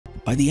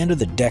By the end of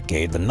the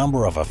decade, the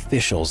number of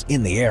officials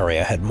in the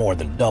area had more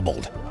than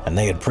doubled, and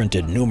they had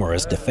printed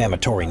numerous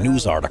defamatory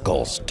news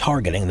articles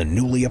targeting the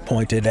newly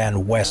appointed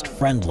and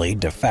West-friendly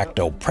de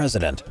facto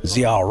president,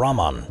 Ziaur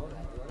Rahman.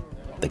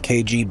 The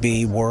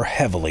KGB were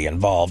heavily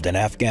involved in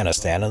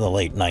Afghanistan in the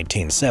late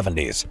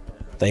 1970s.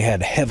 They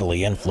had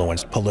heavily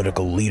influenced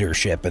political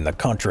leadership in the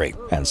country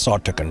and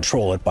sought to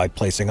control it by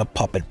placing a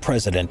puppet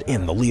president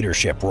in the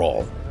leadership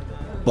role.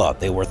 But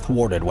they were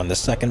thwarted when the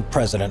second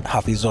president,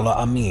 Hafizullah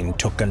Amin,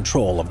 took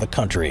control of the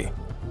country.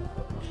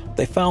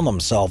 They found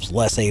themselves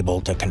less able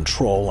to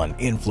control and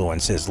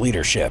influence his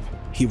leadership.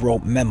 He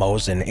wrote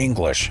memos in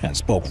English and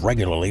spoke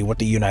regularly with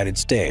the United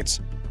States.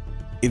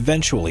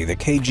 Eventually, the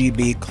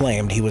KGB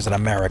claimed he was an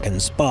American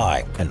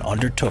spy and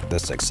undertook the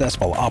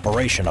successful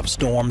operation of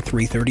Storm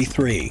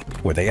 333,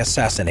 where they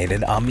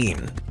assassinated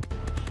Amin.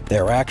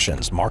 Their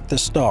actions marked the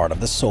start of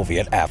the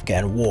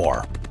Soviet-Afghan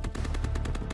War.